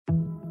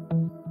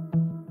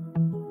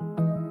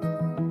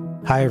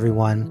Hi,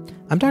 everyone.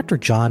 I'm Dr.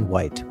 John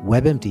White,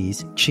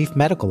 WebMD's Chief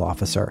Medical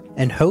Officer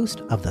and host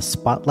of the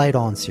Spotlight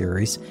On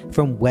series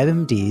from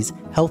WebMD's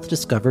Health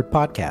Discovered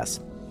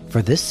podcast.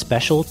 For this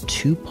special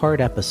two-part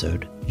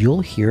episode,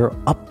 you'll hear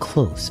up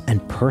close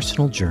and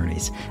personal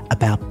journeys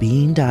about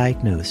being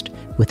diagnosed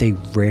with a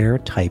rare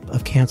type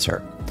of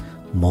cancer,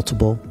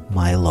 multiple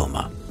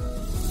myeloma.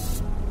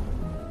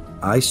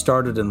 I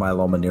started in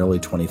myeloma nearly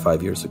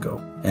 25 years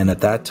ago. And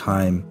at that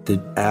time,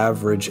 the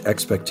average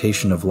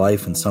expectation of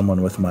life in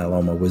someone with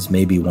myeloma was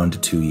maybe 1 to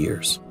 2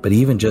 years. But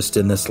even just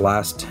in this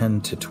last 10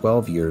 to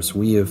 12 years,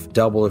 we have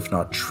doubled, if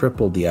not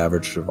tripled, the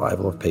average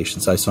survival of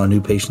patients. I saw a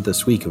new patient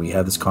this week, and we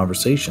had this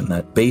conversation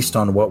that based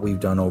on what we've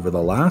done over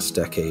the last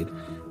decade,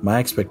 my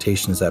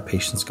expectation is that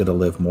patient's going to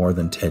live more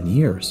than 10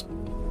 years.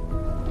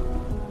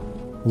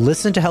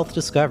 Listen to Health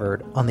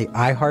Discovered on the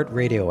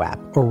iHeartRadio app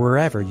or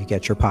wherever you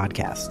get your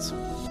podcasts.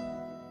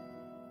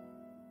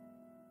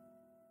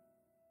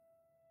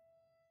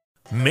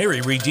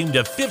 Mary redeemed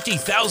a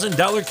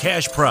 $50,000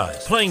 cash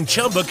prize playing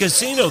Chumba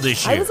Casino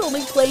this year. I was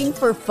only playing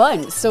for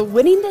fun, so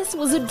winning this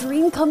was a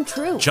dream come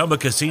true. Chumba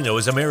Casino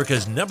is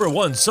America's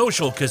 #1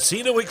 social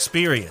casino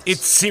experience.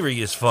 It's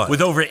serious fun.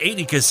 With over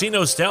 80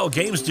 casino-style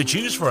games to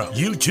choose from,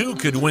 you too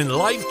could win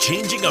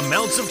life-changing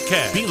amounts of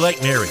cash. Be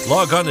like Mary.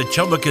 Log on to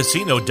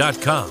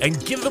ChumbaCasino.com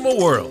and give them a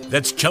whirl.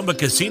 That's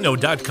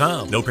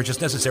ChumbaCasino.com. No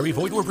purchase necessary.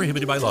 Void or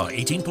prohibited by law.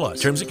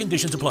 18+. Terms and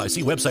conditions apply.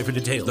 See website for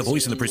details. The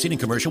voice in the preceding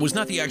commercial was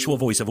not the actual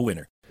voice of a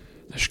winner.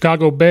 The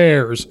Chicago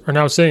Bears are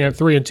now sitting at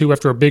 3-2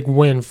 after a big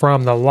win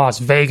from the Las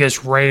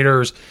Vegas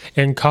Raiders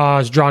and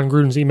caused John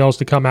Gruden's emails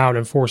to come out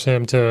and force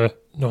him to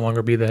no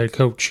longer be the head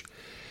coach.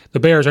 The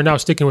Bears are now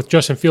sticking with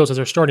Justin Fields as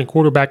their starting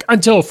quarterback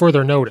until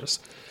further notice.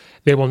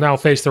 They will now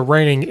face the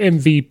reigning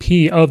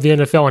MVP of the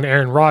NFL and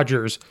Aaron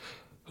Rodgers,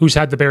 who's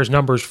had the Bears'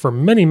 numbers for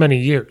many, many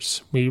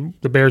years. The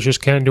Bears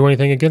just can't do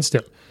anything against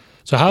him.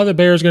 So how are the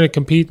Bears going to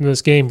compete in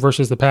this game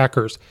versus the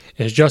Packers?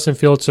 Is Justin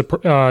Fields'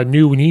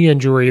 new knee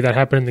injury that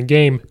happened in the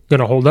game going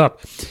to hold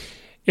up?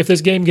 If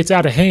this game gets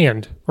out of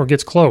hand or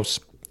gets close,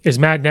 is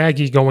Matt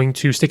Nagy going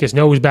to stick his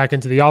nose back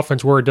into the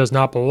offense where it does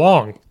not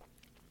belong?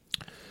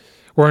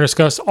 We're going to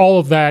discuss all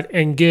of that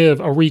and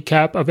give a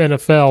recap of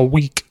NFL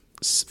Week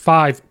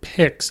 5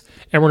 picks.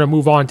 And we're going to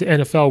move on to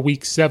NFL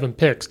Week 7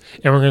 picks.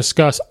 And we're going to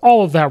discuss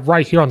all of that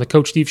right here on the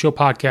Coach Steve Show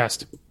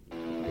podcast.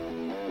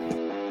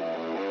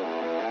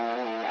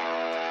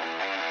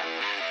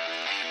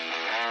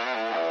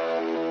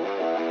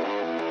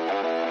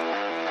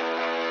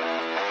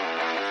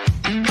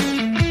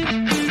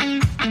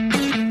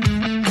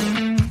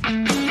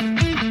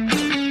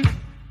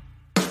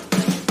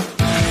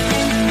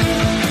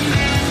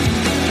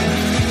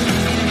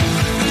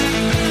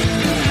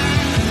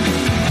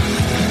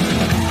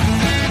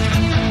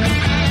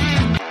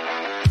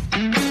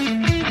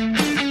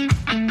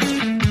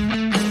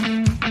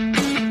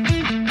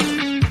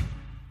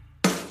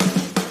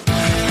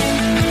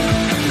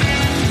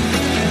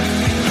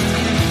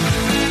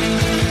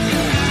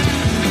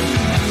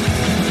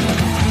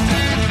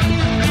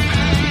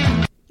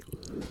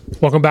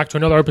 Welcome back to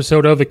another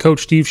episode of the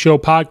Coach Steve Show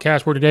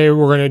podcast, where today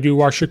we're going to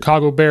do our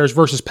Chicago Bears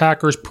versus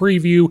Packers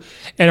preview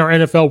and our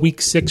NFL Week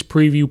 6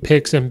 preview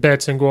picks and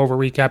bets and go over a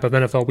recap of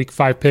NFL Week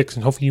 5 picks,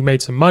 and hopefully you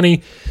made some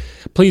money.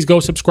 Please go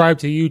subscribe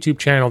to the YouTube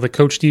channel, the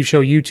Coach Steve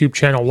Show YouTube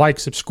channel.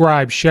 Like,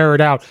 subscribe, share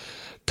it out.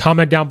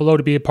 Comment down below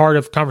to be a part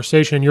of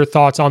conversation and your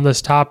thoughts on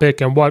this topic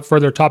and what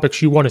further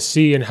topics you want to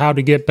see and how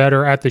to get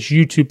better at this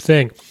YouTube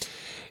thing.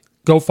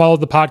 Go follow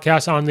the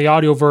podcast on the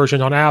audio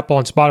version on Apple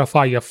and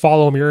Spotify. You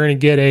follow them, you're going to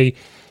get a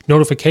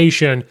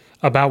notification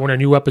about when a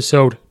new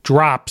episode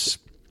drops.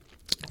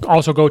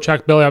 Also, go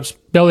check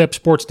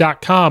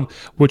bellyupsports.com,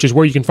 which is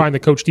where you can find the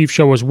Coach Steve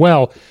Show as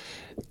well.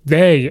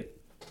 They,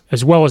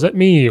 as well as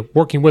me,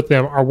 working with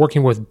them, are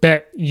working with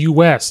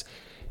BetUS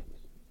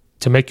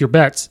to make your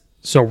bets.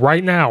 So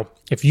right now,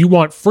 if you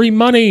want free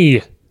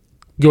money,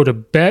 go to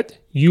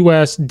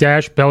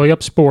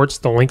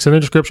BetUS-BellyUpSports. The link's in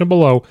the description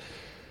below.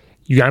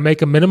 You got to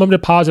make a minimum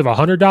deposit of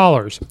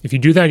 $100. If you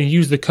do that and you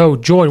use the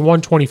code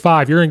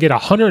JOIN125, you're going to get a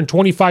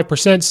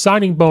 125%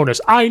 signing bonus.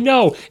 I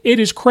know, it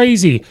is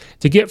crazy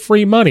to get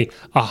free money.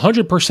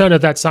 100% of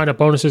that sign-up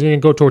bonus is going to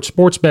go towards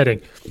sports betting.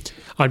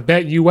 On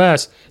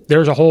BetUS,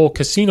 there's a whole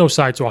casino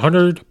site, so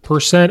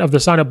 100% of the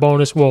sign-up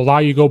bonus will allow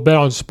you to go bet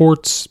on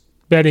sports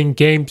betting,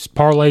 games,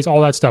 parlays,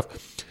 all that stuff.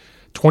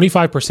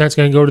 25% is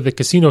going to go to the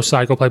casino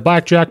site. Go play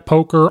blackjack,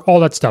 poker,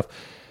 all that stuff.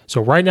 So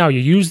right now, you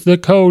use the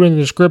code in the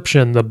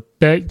description, the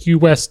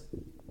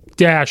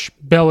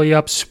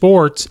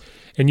BetUS-BellyUpSports,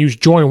 and use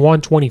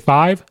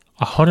JOIN125,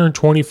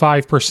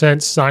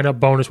 125% sign-up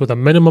bonus with a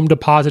minimum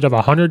deposit of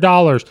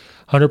 $100,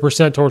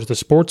 100% towards the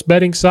sports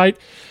betting site,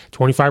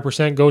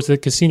 25% goes to the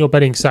casino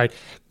betting site.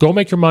 Go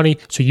make your money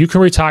so you can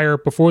retire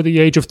before the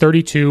age of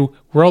 32,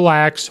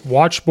 relax,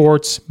 watch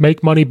sports,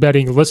 make money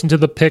betting, listen to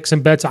the picks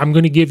and bets I'm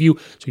going to give you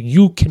so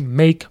you can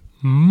make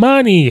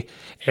money.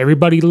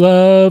 Everybody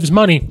loves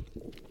money.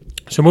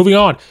 So moving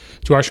on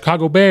to our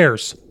Chicago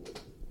Bears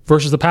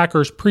versus the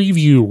Packers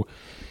preview.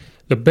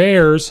 The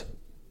Bears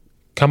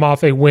come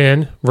off a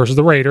win versus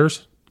the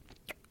Raiders,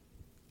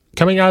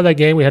 coming out of that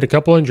game, we had a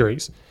couple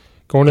injuries.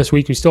 Going this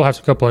week, we still have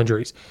a couple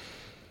injuries.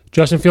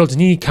 Justin Fields'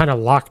 knee kind of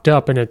locked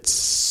up, and it's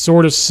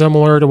sort of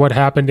similar to what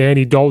happened to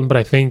Andy Dalton, but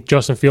I think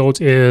Justin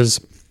Fields is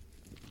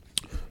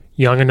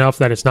young enough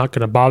that it's not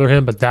going to bother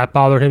him, but that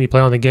bothered him. He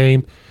played on the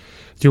game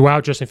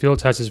throughout. Justin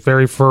Fields has his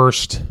very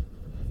first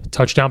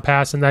touchdown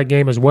pass in that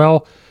game as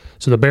well.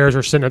 So the Bears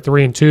are sitting at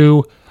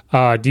 3-2.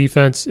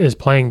 Defense is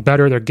playing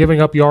better. They're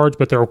giving up yards,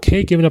 but they're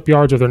okay giving up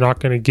yards, or they're not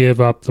going to give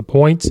up the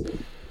points.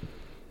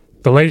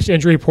 The latest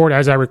injury report,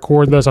 as I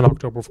record this on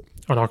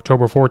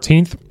October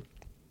 14th,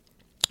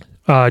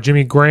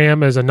 Jimmy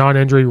Graham is a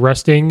non-injury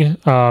resting.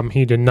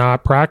 He did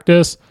not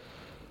practice.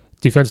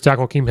 Defensive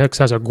tackle Akeem Hicks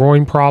has a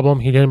groin problem.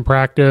 He didn't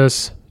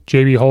practice.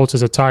 J.B. Holtz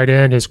is a tight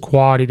end. His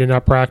quad, he did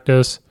not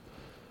practice.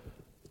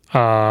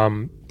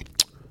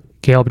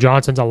 Caleb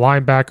Johnson's a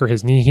linebacker.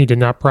 His knee, he did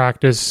not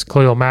practice.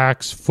 Khalil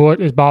Mack's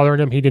foot is bothering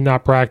him. He did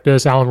not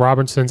practice. Allen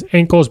Robinson's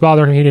ankle is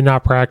bothering him. He did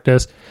not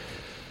practice.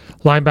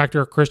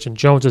 Linebacker Christian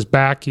Jones is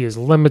back. He is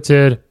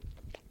limited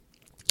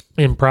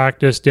in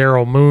practice.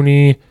 Darrell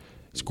Mooney,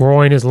 his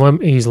groin is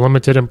he's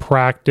limited in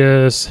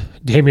practice.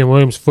 Damian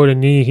Williams' foot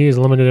and knee, he is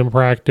limited in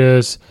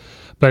practice.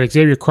 But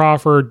Xavier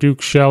Crawford,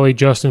 Duke Shelley,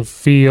 Justin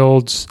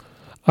Fields,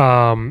 they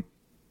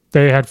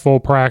had full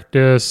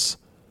practice.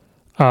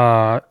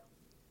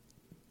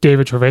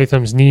 David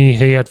Trevathan's knee,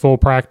 he had full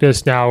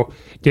practice. Now,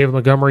 David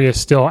Montgomery is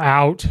still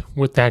out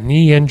with that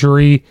knee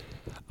injury.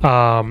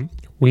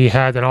 We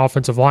had an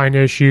offensive line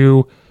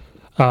issue.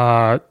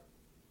 Jermaine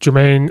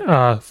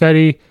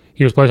Fetty,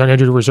 he was placed on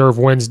injured reserve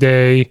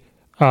Wednesday.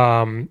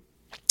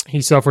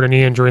 He suffered a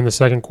knee injury in the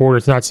second quarter.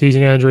 It's not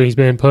season injury. He's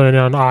been put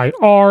on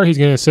IR. He's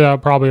going to sit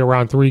out probably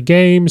around 3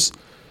 games.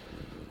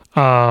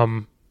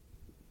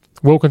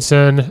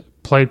 Wilkinson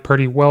played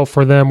pretty well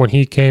for them when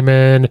he came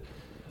in.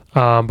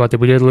 But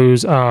we did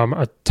lose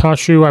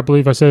Atashu, I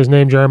believe I said his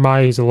name,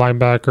 Jeremiah. He's a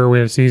linebacker. We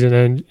had a season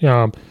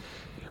and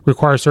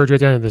required surgery at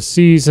the end of the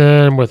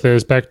season with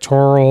his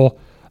pectoral.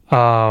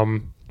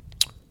 Caleb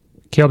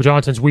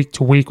Johnson's week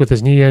to week with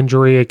his knee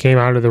injury. It came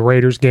out of the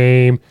Raiders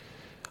game.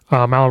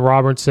 Allen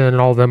Robinson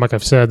and all of them, like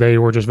I've said, they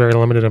were just very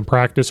limited in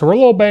practice. So we're a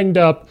little banged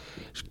up.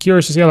 Just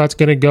curious to see how that's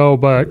going to go,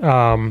 but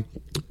they're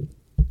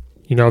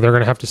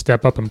going to have to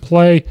step up and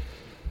play.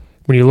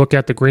 When you look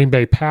at the Green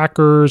Bay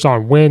Packers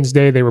on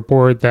Wednesday, they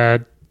reported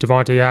that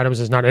Davante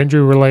Adams is not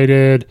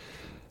injury-related,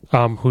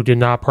 who did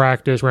not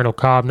practice. Randall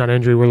Cobb, not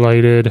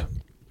injury-related.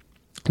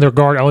 Their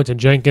guard, Ellington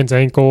Jenkins'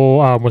 ankle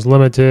was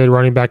limited.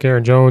 Running back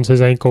Aaron Jones,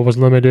 his ankle was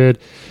limited.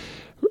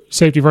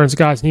 Safety Vernon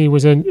Scott's knee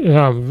was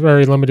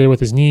very limited with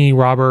his knee.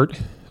 Robert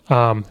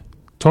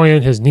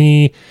Toyin, his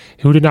knee.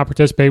 Who did not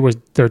participate was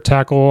their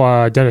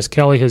tackle, Dennis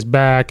Kelly, his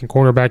back, and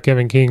cornerback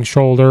Kevin King's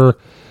shoulder.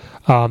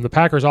 The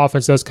Packers'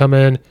 offense does come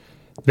in.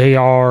 They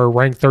are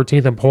ranked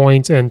 13th in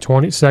points and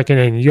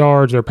 22nd in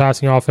yards. Their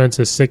passing offense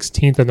is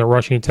 16th, and their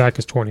rushing attack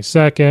is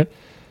 22nd.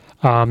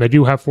 They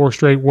do have 4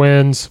 straight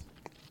wins,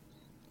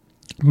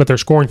 but they're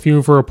scoring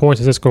fewer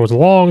points as this goes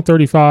along,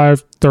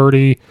 35,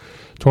 30,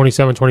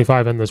 27,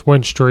 25 in this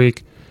win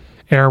streak.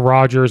 Aaron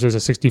Rodgers is a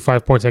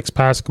 65.6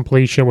 pass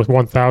completion with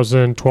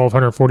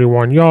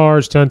 1,241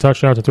 yards, 10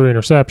 touchdowns, and 3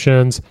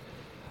 interceptions.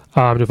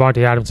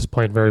 Davante Adams is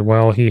playing very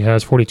well. He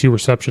has 42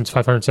 receptions,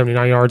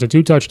 579 yards, and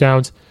 2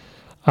 touchdowns.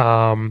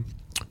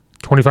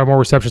 25 more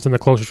receptions than the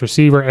closest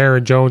receiver.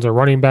 Aaron Jones, a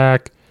running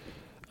back,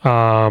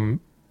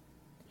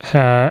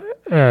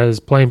 is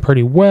playing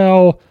pretty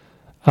well.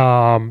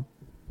 Let's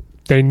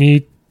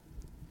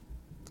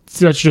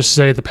just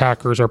say the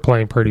Packers are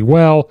playing pretty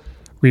well,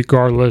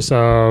 regardless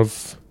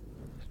of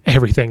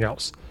everything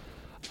else.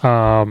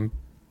 So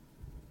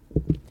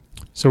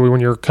when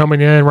you're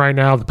coming in right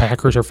now, the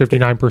Packers are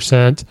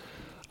 59%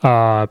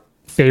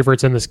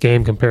 favorites in this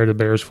game compared to the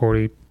Bears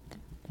 40,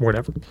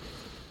 whatever.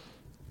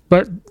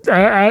 But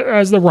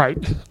as the right,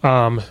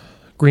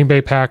 Green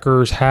Bay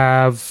Packers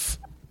have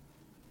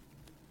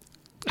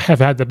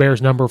had the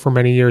Bears number for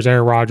many years.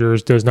 Aaron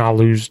Rodgers does not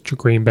lose to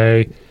Green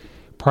Bay.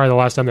 Probably the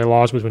last time they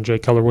lost was when Jay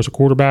Cutler was a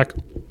quarterback.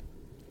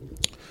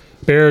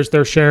 Bears,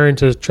 they're sharing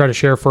to try to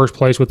share first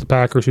place with the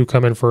Packers, who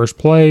come in first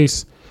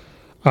place.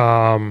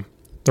 Their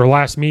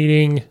last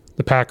meeting,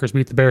 the Packers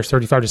beat the Bears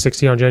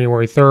 35-16 on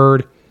January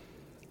 3rd.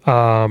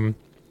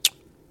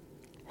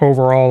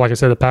 Overall, like I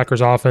said, the Packers'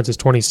 offense is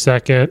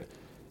 22nd.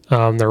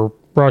 Their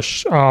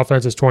rush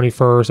offense is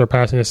 21st. Their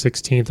passing is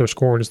 16th. Their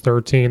scoring is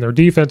 13th. Their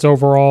defense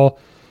overall,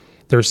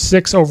 they're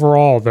 6th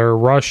overall. Their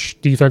rush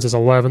defense is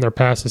 11. Their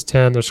pass is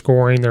 10. Their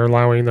scoring, they're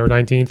allowing their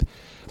 19th.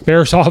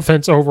 Bears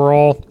offense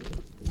overall,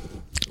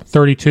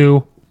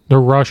 32.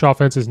 Their rush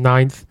offense is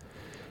 9th.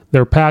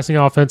 Their passing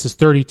offense is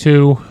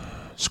 32.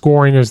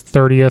 Scoring is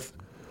 30th.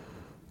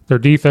 Their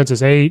defense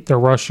is 8. Their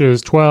rush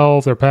is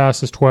 12. Their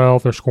pass is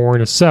 12. Their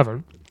scoring is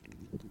 7.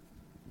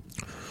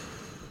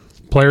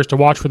 Players to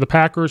watch for the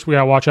Packers, we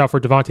got to watch out for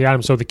Davante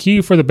Adams. So the key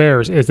for the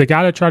Bears is they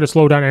got to try to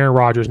slow down Aaron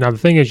Rodgers. Now, the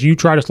thing is, you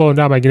try to slow him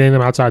down by getting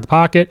them outside the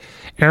pocket.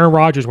 Aaron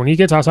Rodgers, when he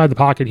gets outside the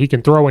pocket, he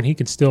can throw and he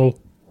can still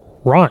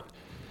run.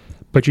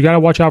 But you got to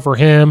watch out for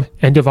him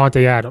and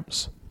Davante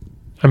Adams.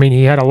 I mean,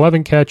 he had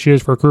 11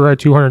 catches for a career high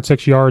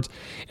 206 yards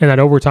in that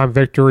overtime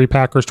victory,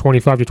 Packers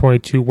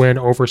 25-22 win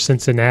over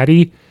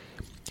Cincinnati.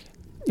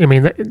 I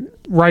mean,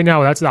 right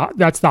now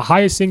that's the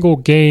highest single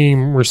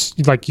game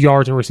like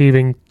yards and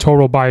receiving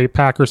total by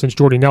Packers since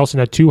Jordy Nelson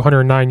at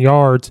 209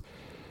 yards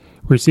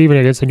receiving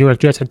against the New York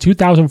Jets in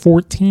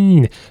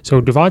 2014.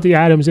 So Davante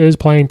Adams is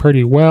playing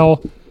pretty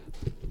well.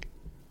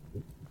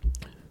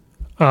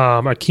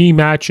 A key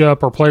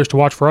matchup or players to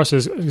watch for us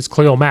is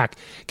Khalil Mack.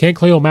 Can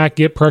Khalil Mack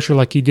get pressure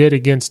like he did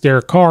against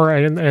Derek Carr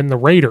and the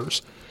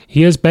Raiders?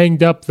 He is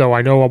banged up, though.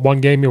 I know one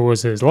game it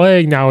was his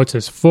leg. Now it's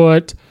his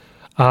foot.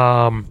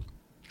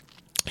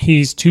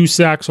 He's 2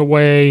 sacks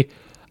away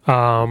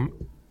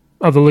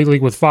of the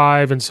league with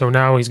 5, and so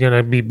now he's going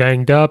to be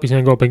banged up. He's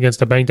going to go up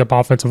against a banged-up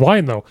offensive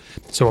line, though.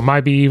 So it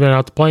might be even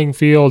out the playing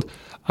field.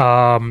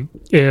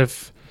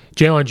 If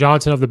Jalen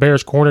Johnson of the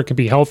Bears corner can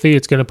be healthy,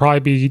 it's going to probably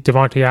be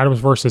Davante Adams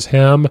versus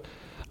him.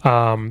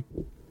 Coming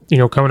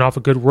off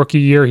a good rookie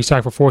year, he's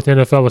tied for 4th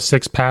NFL with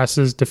 6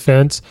 passes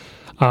defense.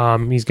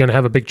 He's going to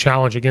have a big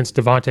challenge against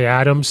Davante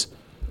Adams.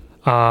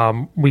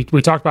 We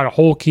talked about a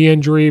whole key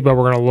injury, but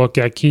we're going to look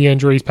at key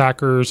injuries.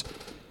 Packers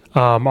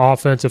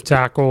offensive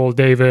tackle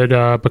David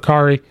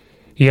Bakari.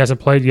 He hasn't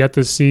played yet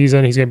this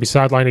season. He's going to be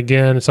sidelined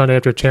again Sunday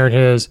after tearing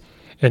his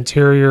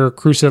anterior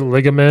cruciate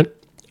ligament.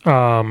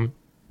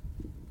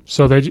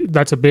 So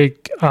that's a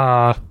big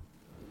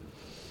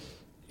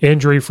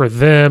injury for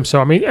them. So,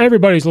 I mean,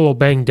 everybody's a little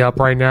banged up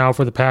right now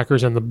for the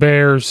Packers and the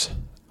Bears.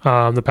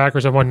 The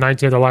Packers have won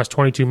 19 of their last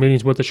 22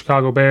 meetings with the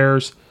Chicago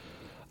Bears,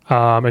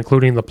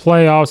 including the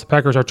playoffs. The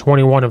Packers are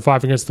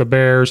 21-5 against the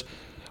Bears.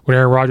 When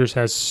Aaron Rodgers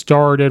has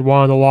started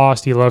one of the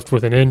lost, he left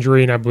with an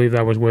injury, and I believe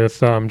that was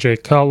with Jay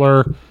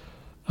Cutler.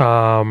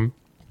 Green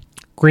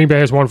Bay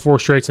has won 4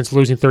 straight since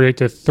losing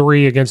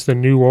 38-3 against the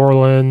New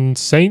Orleans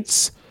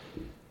Saints.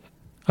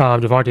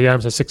 Davante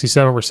Adams has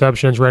 67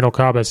 receptions. Randall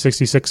Cobb has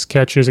 66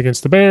 catches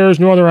against the Bears.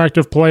 No other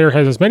active player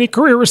has as many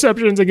career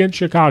receptions against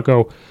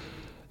Chicago.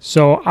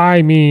 So,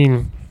 I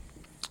mean,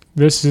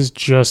 this is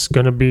just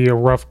going to be a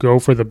rough go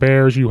for the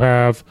Bears. You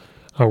have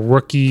a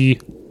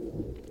rookie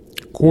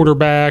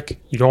quarterback.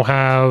 You don't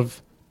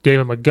have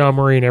David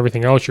Montgomery and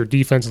everything else. Your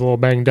defense is a little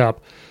banged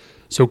up.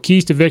 So,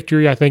 keys to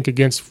victory, I think,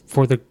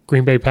 for the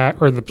Green Bay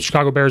the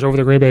Chicago Bears over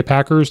the Green Bay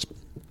Packers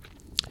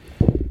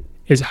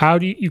is how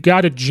do you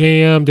got to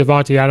jam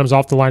Davante Adams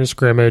off the line of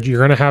scrimmage. You're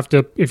going to have to,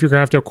 if you're going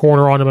to have to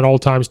corner on him at all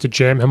times to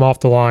jam him off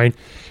the line,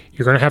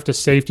 you're going to have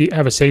to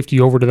have a safety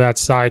over to that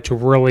side to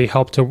really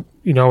help to,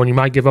 and you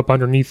might give up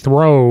underneath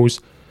throws.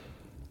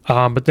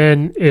 But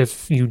then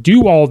if you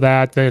do all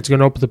that, then it's going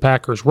to open the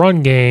Packers'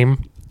 run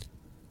game.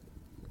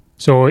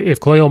 So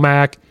if Khalil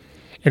Mack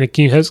and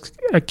Akeem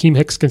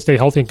Hicks can stay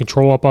healthy and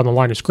control up on the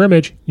line of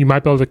scrimmage, you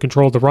might be able to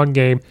control the run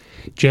game,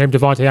 jam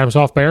Davante Adams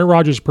off. But Aaron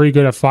Rodgers is pretty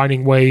good at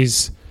finding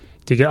ways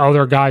to get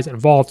other guys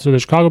involved. So the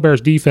Chicago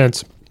Bears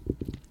defense,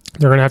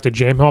 they're going to have to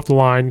jam him off the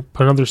line,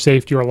 put another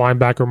safety or a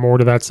linebacker more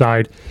to that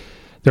side.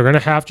 They're going to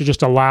have to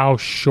just allow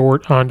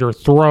short under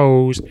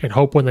throws and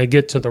hope when they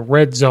get to the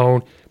red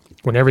zone,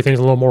 when everything's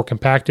a little more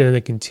compacted and they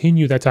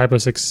continue that type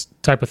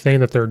of thing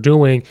that they're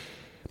doing,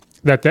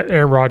 that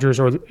Aaron Rodgers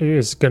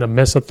is going to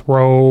miss a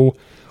throw,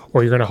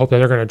 or you're going to hope that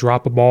they're going to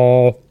drop a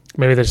ball.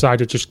 Maybe they decide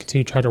to just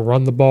continue to try to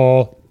run the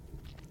ball.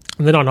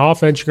 And then on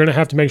offense, you're going to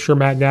have to make sure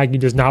Matt Nagy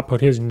does not put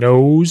his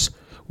nose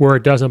where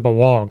it doesn't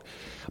belong.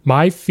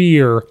 My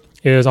fear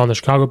is on the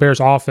Chicago Bears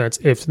offense,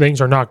 if things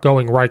are not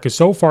going right, because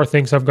so far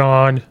things have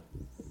gone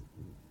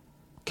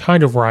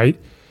kind of right.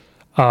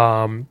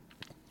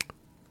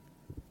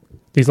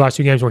 These last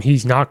 2 games when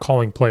he's not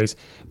calling plays.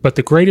 But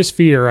the greatest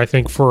fear, I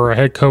think, for a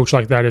head coach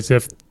like that is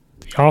if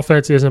the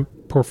offense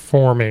isn't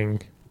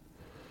performing,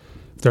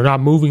 if they're not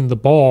moving the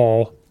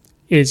ball,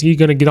 is he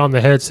going to get on the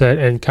headset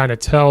and kind of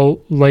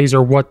tell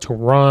Laser what to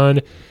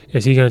run?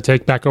 Is he going to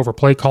take back over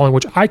play calling,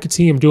 which I could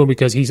see him doing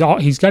because he's got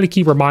to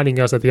keep reminding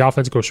us that the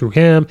offense goes through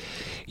him.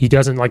 He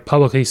doesn't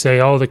publicly say,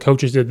 oh, the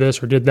coaches did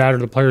this or did that or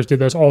the players did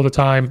this all the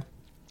time.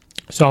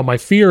 So my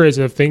fear is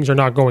if things are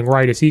not going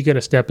right, is he going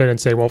to step in and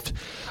say, well,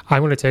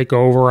 I'm going to take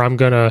over. I'm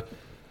going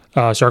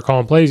to start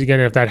calling plays again.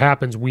 And if that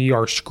happens, we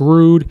are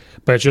screwed.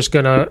 But it's just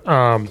going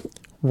to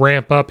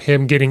ramp up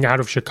him getting out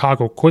of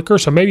Chicago quicker.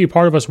 So maybe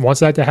part of us wants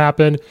that to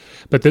happen.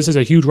 But this is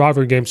a huge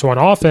rivalry game. So on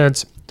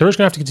offense, they're just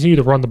going to have to continue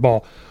to run the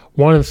ball.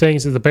 One of the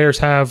things that the Bears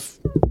have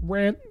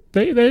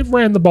they've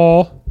ran the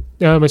ball,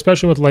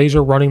 especially with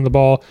Laser running the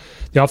ball.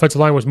 The offensive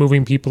line was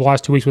moving people the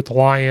last 2 weeks with the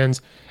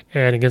Lions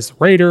and against the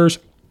Raiders.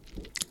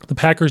 The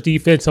Packers'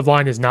 defensive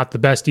line is not the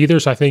best either,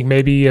 so I think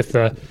maybe if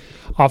the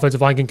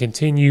offensive line can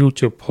continue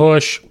to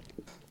push,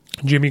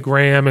 Jimmy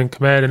Graham and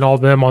Kmet and all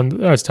of them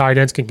as tight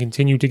ends can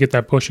continue to get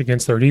that push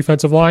against their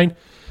defensive line,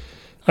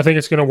 I think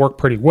it's going to work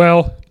pretty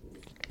well.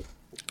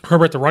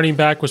 Herbert, the running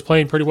back, was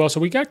playing pretty well, so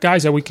we got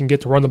guys that we can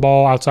get to run the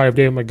ball outside of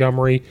David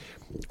Montgomery.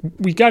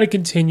 We got to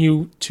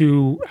continue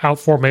to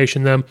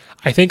out-formation them.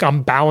 I think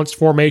unbalanced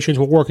formations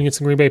will work against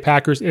the Green Bay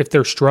Packers if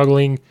they're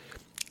struggling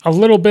a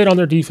little bit on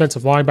their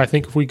defensive line, but I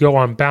think if we go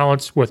on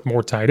balance with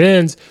more tight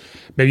ends,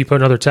 maybe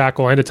put another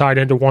tackle and a tight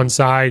end to one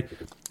side,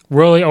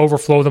 really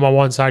overflow them on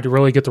one side to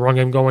really get the run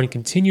game going, and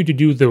continue to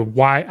do the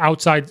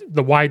wide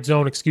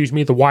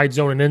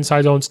zone and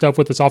inside zone stuff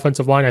with this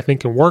offensive line, I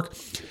think can work.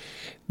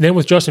 Then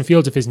with Justin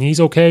Fields, if his knee's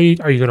okay,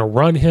 are you going to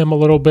run him a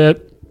little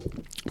bit?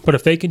 But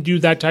if they can do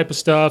that type of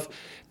stuff,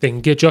 they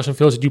can get Justin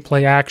Fields to do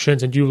play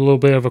actions and do a little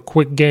bit of a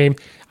quick game.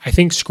 I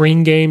think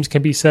screen games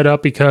can be set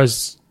up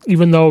because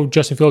even though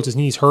Justin Fields' his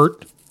knee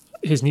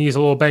is a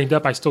little banged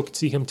up, I still could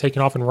see him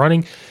taking off and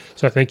running.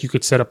 So I think you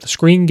could set up the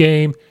screen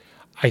game.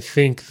 I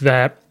think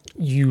that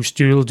you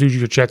still do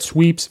your jet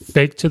sweeps,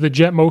 fake to the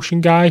jet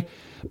motion guy,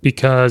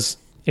 because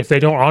if they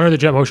don't honor the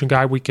jet motion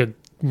guy, we could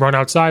run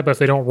outside. But if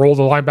they don't roll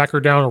the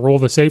linebacker down or roll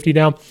the safety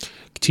down,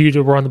 continue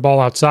to run the ball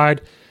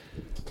outside.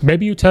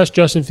 Maybe you test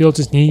Justin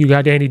Fields' knee. You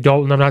got Andy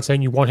Dalton. I'm not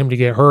saying you want him to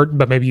get hurt,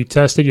 but maybe you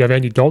test it. You have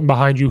Andy Dalton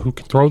behind you who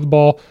can throw the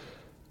ball.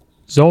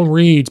 Zone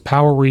reads,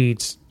 power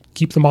reads,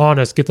 keep them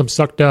honest, get them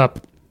sucked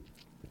up.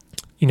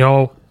 I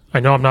know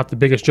I'm not the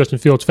biggest Justin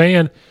Fields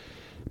fan,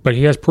 but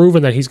he has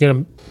proven that he's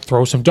going to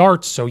throw some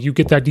darts. So you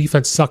get that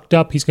defense sucked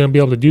up, he's going to be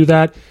able to do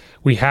that.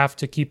 We have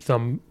to keep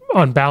them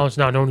unbalanced,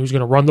 not knowing who's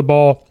going to run the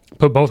ball.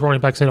 Put both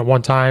running backs in at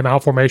one time,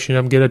 out formation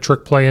them, get a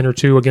trick play in or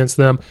two against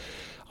them.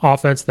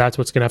 Offense, that's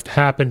what's going to have to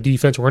happen.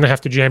 Defense, we're going to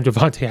have to jam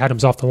Davante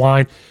Adams off the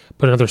line,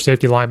 put another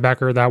safety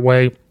linebacker that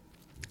way,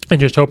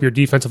 and just hope your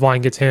defensive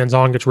line gets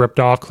hands-on, gets ripped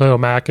off. Khalil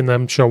Mack and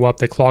them show up.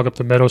 They clog up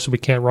the middle so we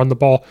can't run the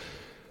ball.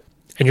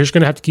 And you're just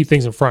going to have to keep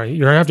things in front.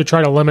 You're going to have to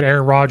try to limit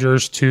Aaron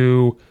Rodgers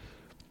to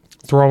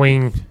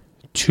throwing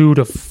 2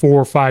 to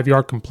 4 or 5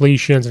 yard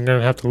completions, and going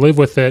to have to live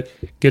with it,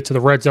 get to the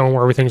red zone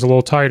where everything's a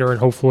little tighter, and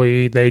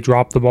hopefully they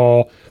drop the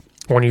ball.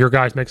 One of your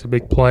guys makes a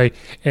big play.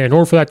 And in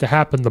order for that to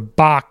happen, the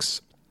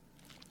box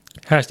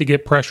has to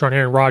get pressure on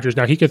Aaron Rodgers.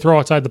 Now, he can throw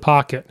outside the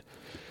pocket,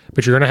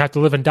 but you're going to have to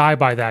live and die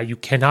by that. You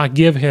cannot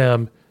give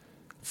him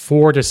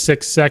 4 to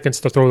 6 seconds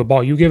to throw the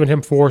ball. You've given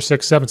him 4,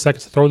 6, 7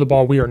 seconds to throw the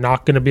ball. We are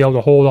not going to be able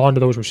to hold on to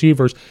those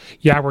receivers.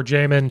 Yeah, we're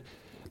jamming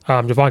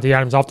Davante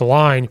Adams off the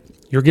line.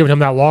 You're giving him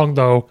that long,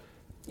 though.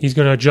 He's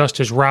going to adjust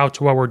his route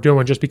to what we're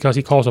doing. Just because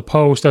he calls a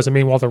post doesn't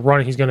mean while they're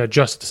running he's going to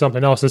adjust to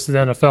something else. This is the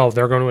NFL.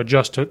 They're going to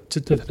adjust to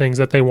the things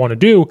that they want to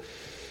do.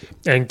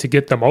 And to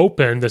get them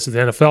open, this is the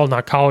NFL,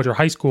 not college or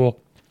high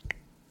school.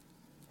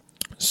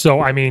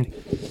 So, I mean,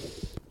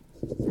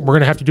 we're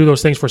going to have to do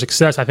those things for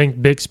success. I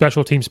think big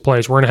special teams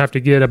plays. We're going to have to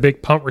get a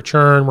big punt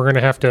return. We're going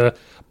to have to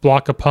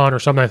block a punt or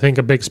something. I think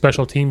a big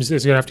special teams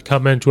is going to have to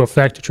come into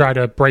effect to try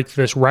to break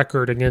this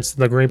record against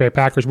the Green Bay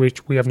Packers,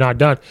 which we have not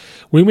done.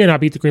 We may not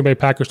beat the Green Bay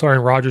Packers till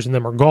Aaron Rodgers and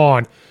them are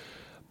gone,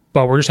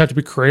 but we're just have to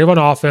be creative on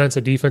offense.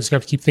 The defense is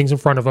going to have to keep things in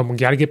front of them. We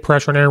got to get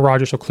pressure on Aaron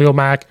Rodgers. So Khalil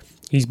Mack,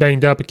 he's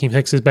banged up. Akeem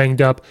Hicks is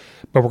banged up.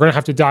 But we're going to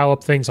have to dial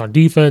up things on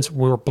defense.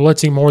 We were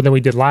blitzing more than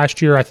we did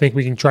last year. I think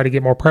we can try to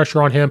get more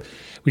pressure on him.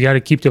 We got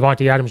to keep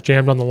Davante Adams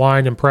jammed on the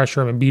line and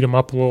pressure him and beat him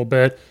up a little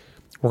bit.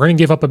 We're going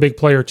to give up a big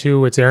player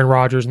too. It's Aaron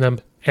Rodgers and them.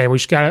 And we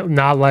just got to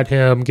not let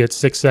him get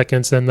 6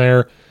 seconds in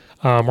there.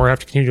 We're going to have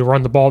to continue to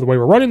run the ball the way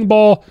we're running the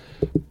ball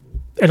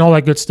and all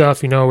that good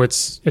stuff.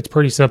 It's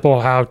pretty simple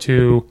how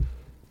to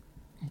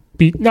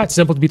beat, not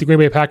simple to beat the Green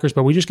Bay Packers,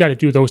 but we just got to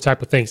do those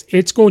type of things.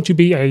 It's going to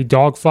be a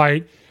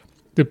dogfight.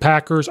 The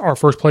Packers are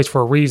first place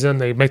for a reason.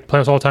 They make the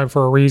playoffs all the time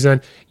for a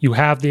reason. You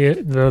have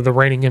the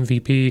reigning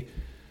MVP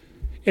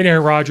in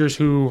Aaron Rodgers,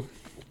 who,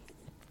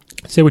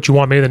 say what you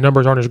want, maybe the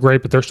numbers aren't as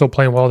great, but they're still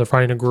playing well. They're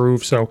finding a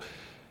groove. So,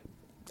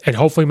 and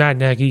hopefully Matt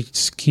Nagy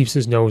keeps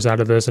his nose out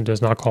of this and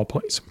does not call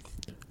plays.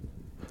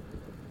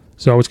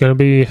 So it's going to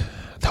be,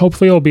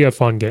 hopefully it'll be a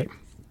fun game.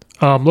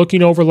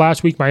 Looking over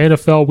last week, my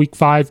NFL Week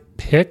 5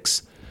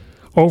 picks.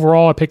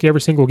 Overall, I picked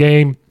every single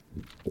game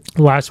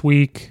last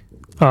week.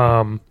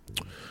 Went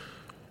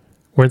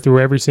through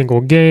every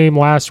single game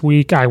last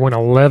week. I went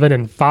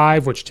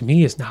 11-5, which to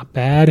me is not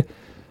bad.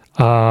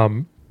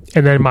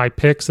 And then my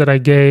picks that I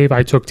gave,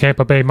 I took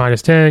Tampa Bay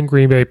 -10,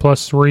 Green Bay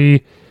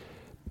 +3,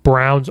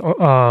 Browns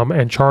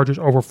and Chargers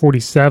over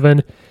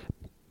 47.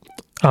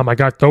 I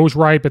got those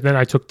right, but then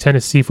I took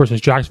Tennessee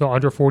versus Jacksonville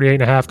under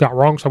 48.5. Got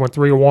wrong, so I went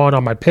 3-1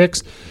 on my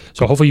picks.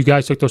 So hopefully you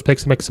guys took those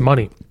picks to make some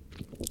money.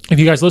 If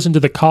you guys listen to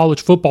the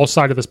college football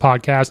side of this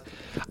podcast,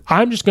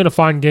 I'm just going to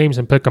find games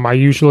and pick them. I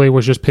usually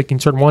was just picking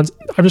certain ones.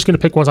 I'm just going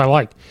to pick ones I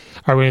like.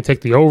 Are we going to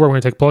take the over? Are we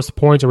going to take plus the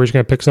points? Or are we just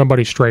going to pick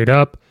somebody straight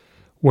up?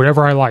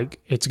 Whatever I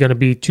like. It's going to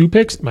be 2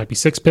 picks. It might be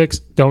 6 picks.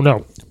 Don't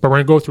know. But we're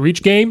going to go through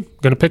each game. I'm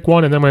going to pick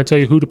one, and then I'm going to tell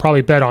you who to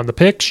probably bet on. The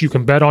picks you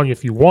can bet on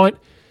if you want.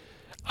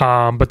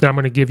 But then I'm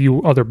going to give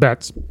you other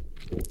bets.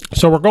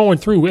 So we're going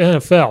through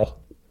NFL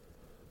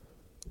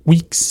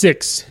Week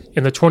 6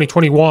 in the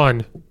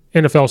 2021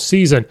 NFL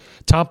season.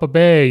 Tampa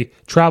Bay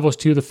travels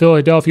to the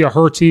Philadelphia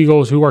Hurts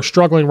Eagles, who are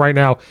struggling right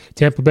now.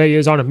 Tampa Bay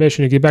is on a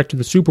mission to get back to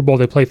the Super Bowl.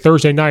 They play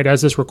Thursday night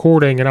as this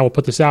recording, and I will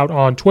put this out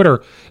on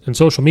Twitter and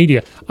social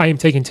media. I am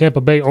taking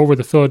Tampa Bay over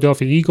the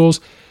Philadelphia Eagles.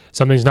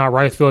 Something's not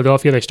right with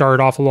Philadelphia. They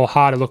started off a little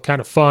hot. It looked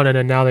kind of fun, and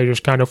then now they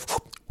just kind of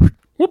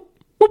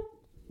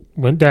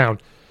went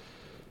down.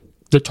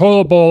 The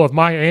total bowl of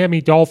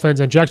Miami Dolphins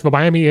and Jacksonville.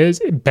 Miami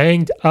is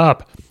banged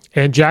up.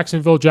 And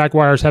Jacksonville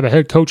Jaguars have a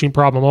head coaching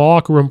problem, a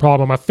locker room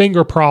problem, a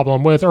finger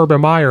problem with Urban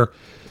Meyer.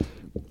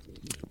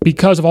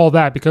 because of all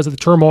that, because of the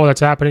turmoil that's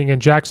happening in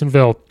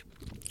Jacksonville,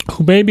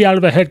 who may be out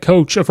of a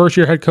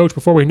first-year head coach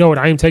before we know it,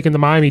 I am taking the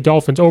Miami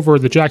Dolphins over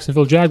the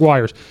Jacksonville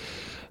Jaguars.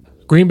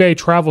 Green Bay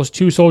travels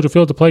to Soldier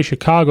Field to play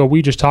Chicago.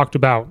 We just talked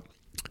about.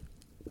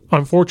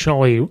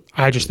 Unfortunately,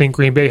 I just think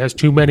Green Bay has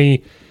too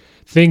many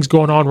things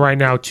going on right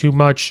now, too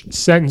much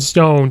set in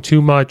stone,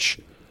 too much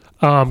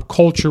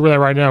culture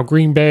right now.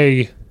 Green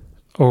Bay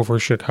over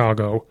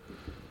Chicago.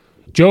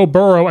 Joe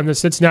Burrow and the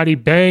Cincinnati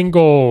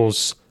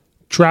Bengals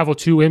travel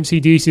to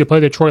MCDC to play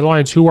the Detroit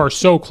Lions, who are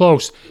so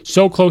close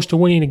to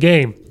winning a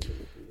game.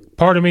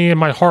 Part of me in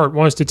my heart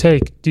wants to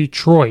take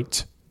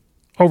Detroit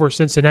over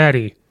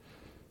Cincinnati.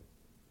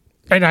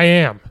 And I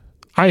am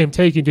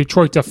taking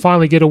Detroit to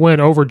finally get a win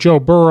over Joe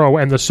Burrow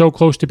and the so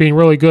close to being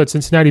really good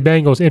Cincinnati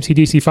Bengals.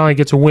 MCDC finally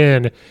gets a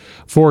win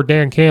for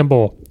Dan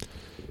Campbell.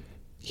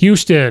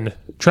 Houston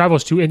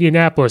travels to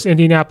Indianapolis.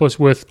 Indianapolis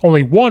with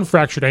only one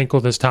fractured ankle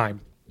this time.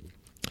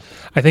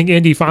 I think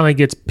Indy finally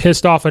gets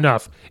pissed off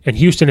enough, and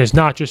Houston is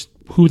not just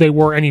who they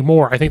were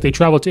anymore. I think they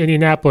travel to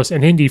Indianapolis,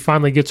 and Indy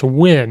finally gets a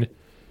win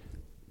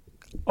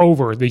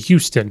over the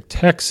Houston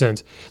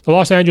Texans. The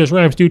Los Angeles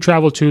Rams do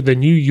travel to the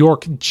New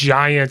York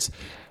Giants.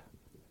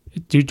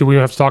 Do we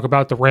have to talk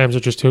about the Rams? Are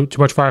just too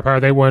much firepower.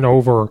 They went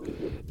over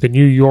the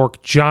New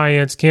York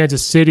Giants.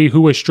 Kansas City,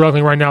 who is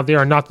struggling right now, they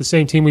are not the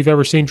same team we've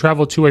ever seen,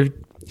 travel to a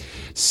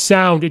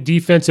sound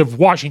defensive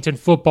Washington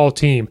football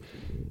team.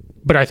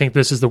 But I think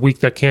this is the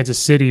week that Kansas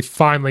City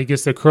finally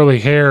gets the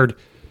curly-haired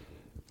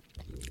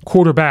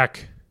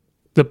quarterback,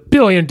 the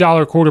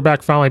billion-dollar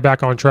quarterback, finally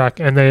back on track,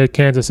 and the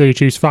Kansas City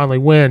Chiefs finally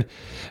win.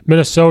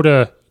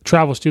 Minnesota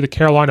travels to the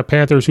Carolina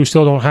Panthers, who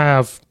still don't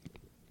have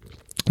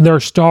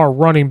their star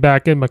running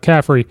back in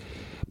McCaffrey.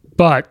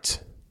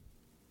 But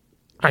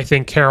I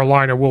think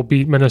Carolina will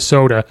beat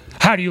Minnesota.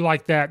 How do you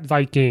like that,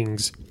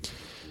 Vikings?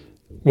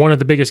 One of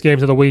the biggest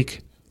games of the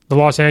week. The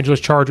Los Angeles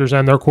Chargers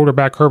and their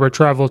quarterback Herbert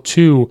travel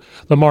to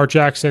Lamar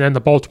Jackson and the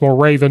Baltimore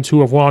Ravens,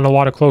 who have won a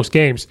lot of close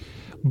games.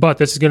 But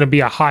this is going to be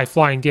a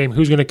high-flying game.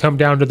 Who's going to come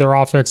down to their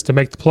offense to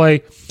make the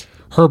play?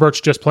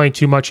 Herbert's just playing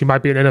too much. He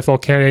might be an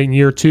NFL candidate in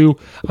year 2.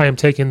 I am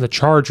taking the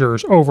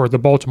Chargers over the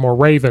Baltimore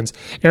Ravens.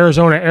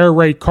 Arizona Air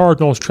Raid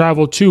Cardinals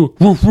travel to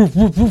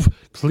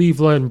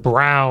Cleveland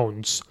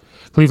Browns.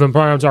 Cleveland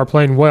Browns are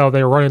playing well. They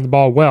are running the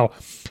ball well.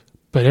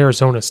 But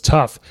Arizona's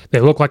tough.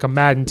 They look like a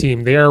Madden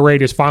team. The air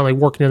raid is finally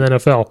working in the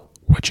NFL,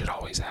 which it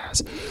always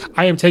has.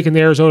 I am taking the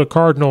Arizona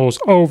Cardinals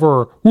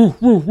over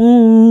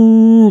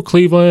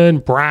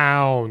Cleveland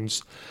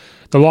Browns.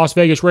 The Las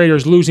Vegas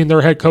Raiders, losing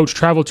their head coach,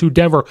 travel to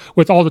Denver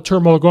with all the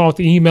turmoil going on with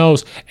the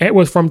emails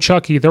from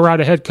Chucky. They're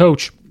out of head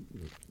coach.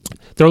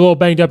 They're a little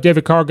banged up.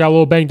 David Carr got a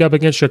little banged up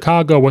against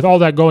Chicago. With all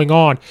that going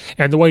on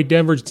and the way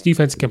Denver's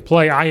defense can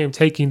play, I am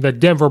taking the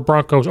Denver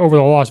Broncos over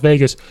the Las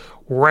Vegas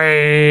Raiders.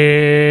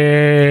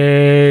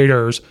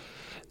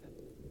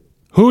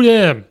 Who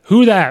them?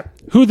 Who that?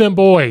 Who them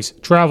boys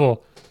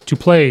travel to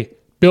play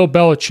Bill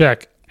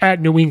Belichick at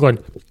New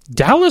England?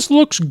 Dallas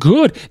looks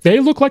good. They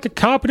look like a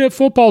competent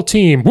football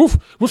team. Woof,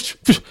 woof,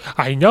 woof.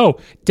 I know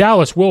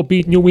Dallas will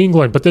beat New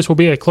England, but this will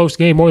be a close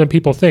game more than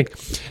people think.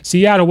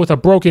 Seattle with a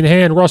broken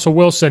hand, Russell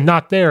Wilson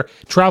not there,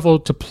 travel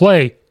to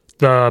play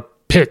the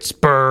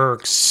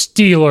Pittsburgh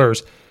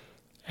Steelers.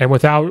 And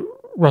without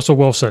Russell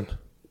Wilson,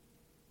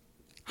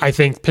 I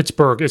think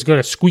Pittsburgh is going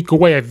to squeak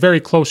away a very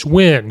close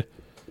win.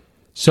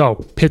 So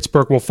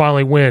Pittsburgh will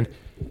finally win.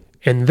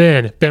 And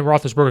then Ben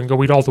Roethlisberger can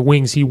go eat all the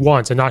wings he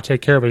wants and not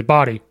take care of his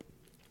body.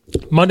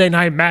 Monday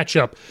night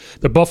matchup.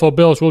 The Buffalo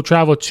Bills will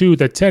travel to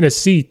the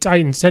Tennessee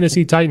Titans.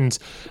 Tennessee Titans,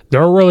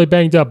 they're really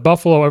banged up.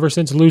 Buffalo, ever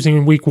since losing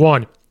in week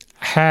 1,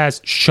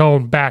 has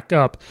shown back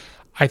up.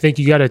 I think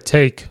you got to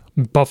take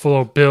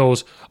Buffalo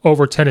Bills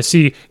over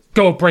Tennessee.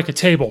 Go break a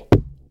table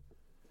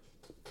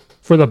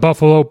for the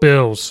Buffalo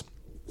Bills.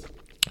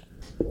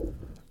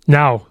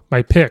 Now,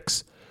 my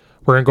picks.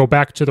 We're going to go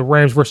back to the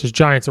Rams versus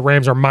Giants. The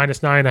Rams are minus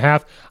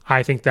 9.5.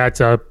 I think that's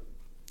a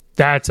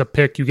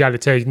pick you got to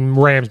take.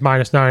 Rams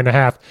minus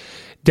 9.5.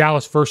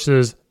 Dallas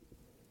versus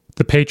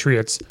the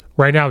Patriots.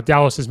 Right now,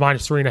 Dallas is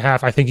minus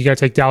 3.5. I think you got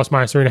to take Dallas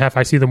minus 3.5.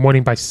 I see them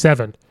winning by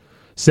 7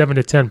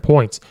 to 10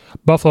 points.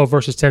 Buffalo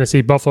versus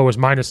Tennessee. Buffalo is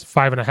minus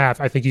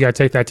 5.5. I think you got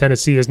to take that.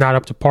 Tennessee is not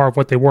up to par of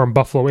what they were, and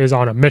Buffalo is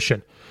on a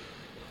mission.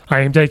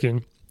 I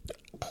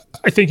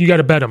think you got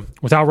to bet them.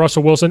 Without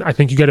Russell Wilson, I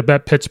think you got to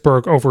bet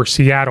Pittsburgh over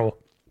Seattle.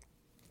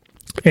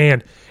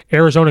 And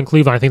Arizona and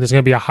Cleveland, I think this is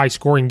going to be a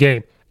high-scoring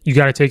game. You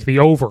got to take the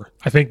over.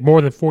 I think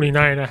more than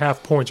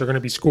 49.5 points are going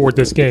to be scored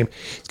this game.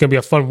 It's going to be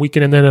a fun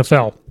weekend in the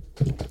NFL.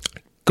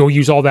 Go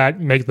use all that,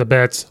 make the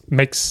bets,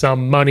 make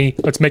some money.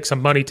 Let's make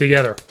some money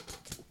together.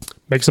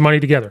 Make some money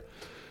together.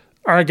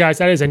 All right, guys,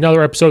 that is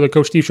another episode of the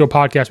Coach Steve Show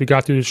podcast. We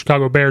got through the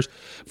Chicago Bears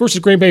versus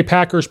Green Bay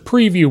Packers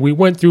preview. We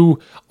went through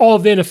all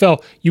of the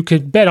NFL. You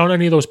could bet on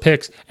any of those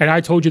picks, and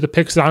I told you the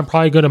picks that I'm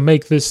probably going to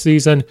make this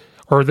season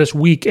or this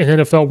week in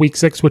NFL Week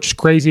 6, which is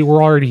crazy.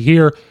 We're already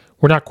here.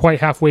 We're not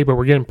quite halfway, but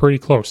we're getting pretty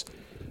close.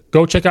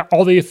 Go check out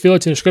all the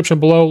affiliates in the description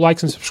below.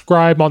 Like and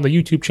subscribe on the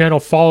YouTube channel.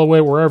 Follow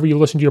it wherever you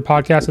listen to your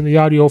podcast in the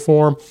audio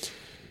form.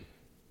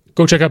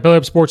 Go check out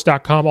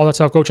bellyupsports.com, all that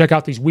stuff. Go check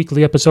out these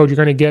weekly episodes you're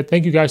going to get.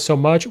 Thank you guys so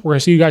much. We're going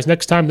to see you guys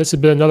next time. This has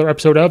been another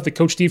episode of the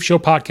Coach Steve Show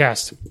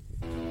podcast.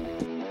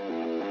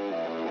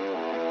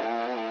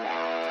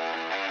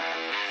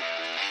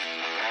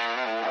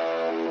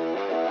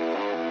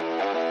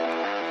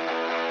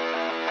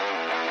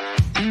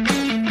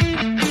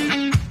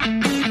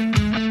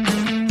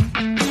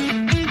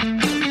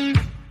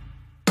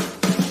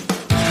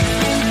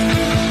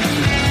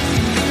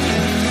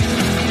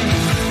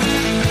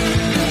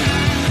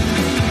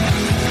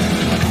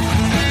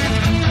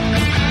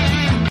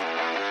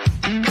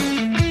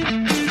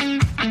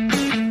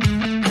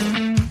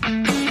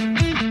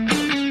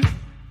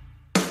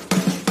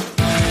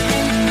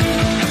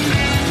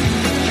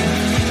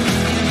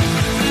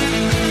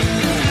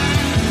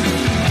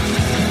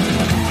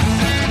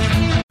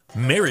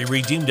 Mary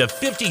redeemed a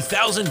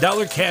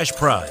 $50,000 cash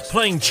prize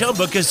playing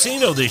Chumba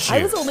Casino this year.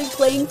 I was only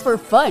playing for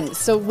fun,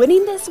 so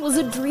winning this was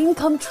a dream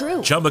come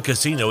true. Chumba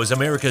Casino is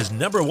America's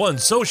 #1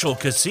 social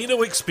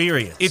casino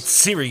experience. It's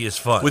serious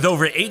fun. With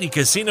over 80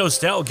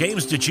 casino-style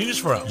games to choose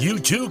from, you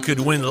too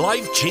could win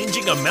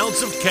life-changing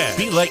amounts of cash.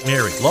 Be like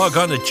Mary. Log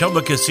on to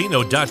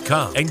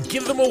ChumbaCasino.com and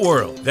give them a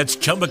whirl. That's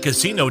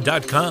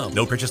ChumbaCasino.com.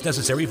 No purchase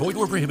necessary. Void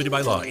or prohibited by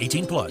law.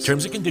 18 plus.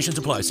 Terms and conditions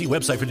apply. See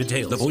website for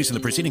details. The voice in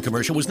the preceding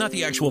commercial was not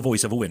the actual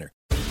voice of a winner.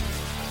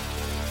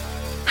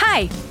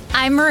 Hi,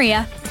 I'm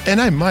Maria.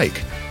 And I'm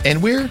Mike.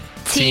 And we're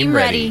Team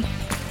Ready.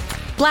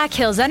 Black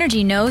Hills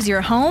Energy knows your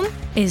home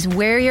is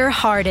where your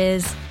heart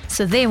is,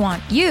 so they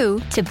want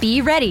you to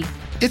be ready.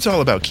 It's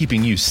all about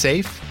keeping you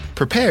safe,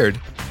 prepared,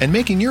 and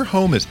making your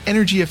home as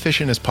energy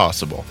efficient as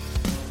possible.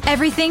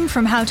 Everything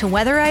from how to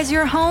weatherize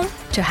your home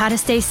to how to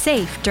stay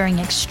safe during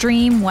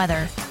extreme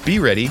weather. Be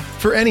ready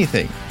for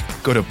anything.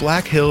 Go to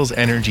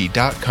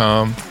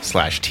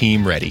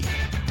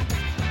blackhillsenergy.com/teamready.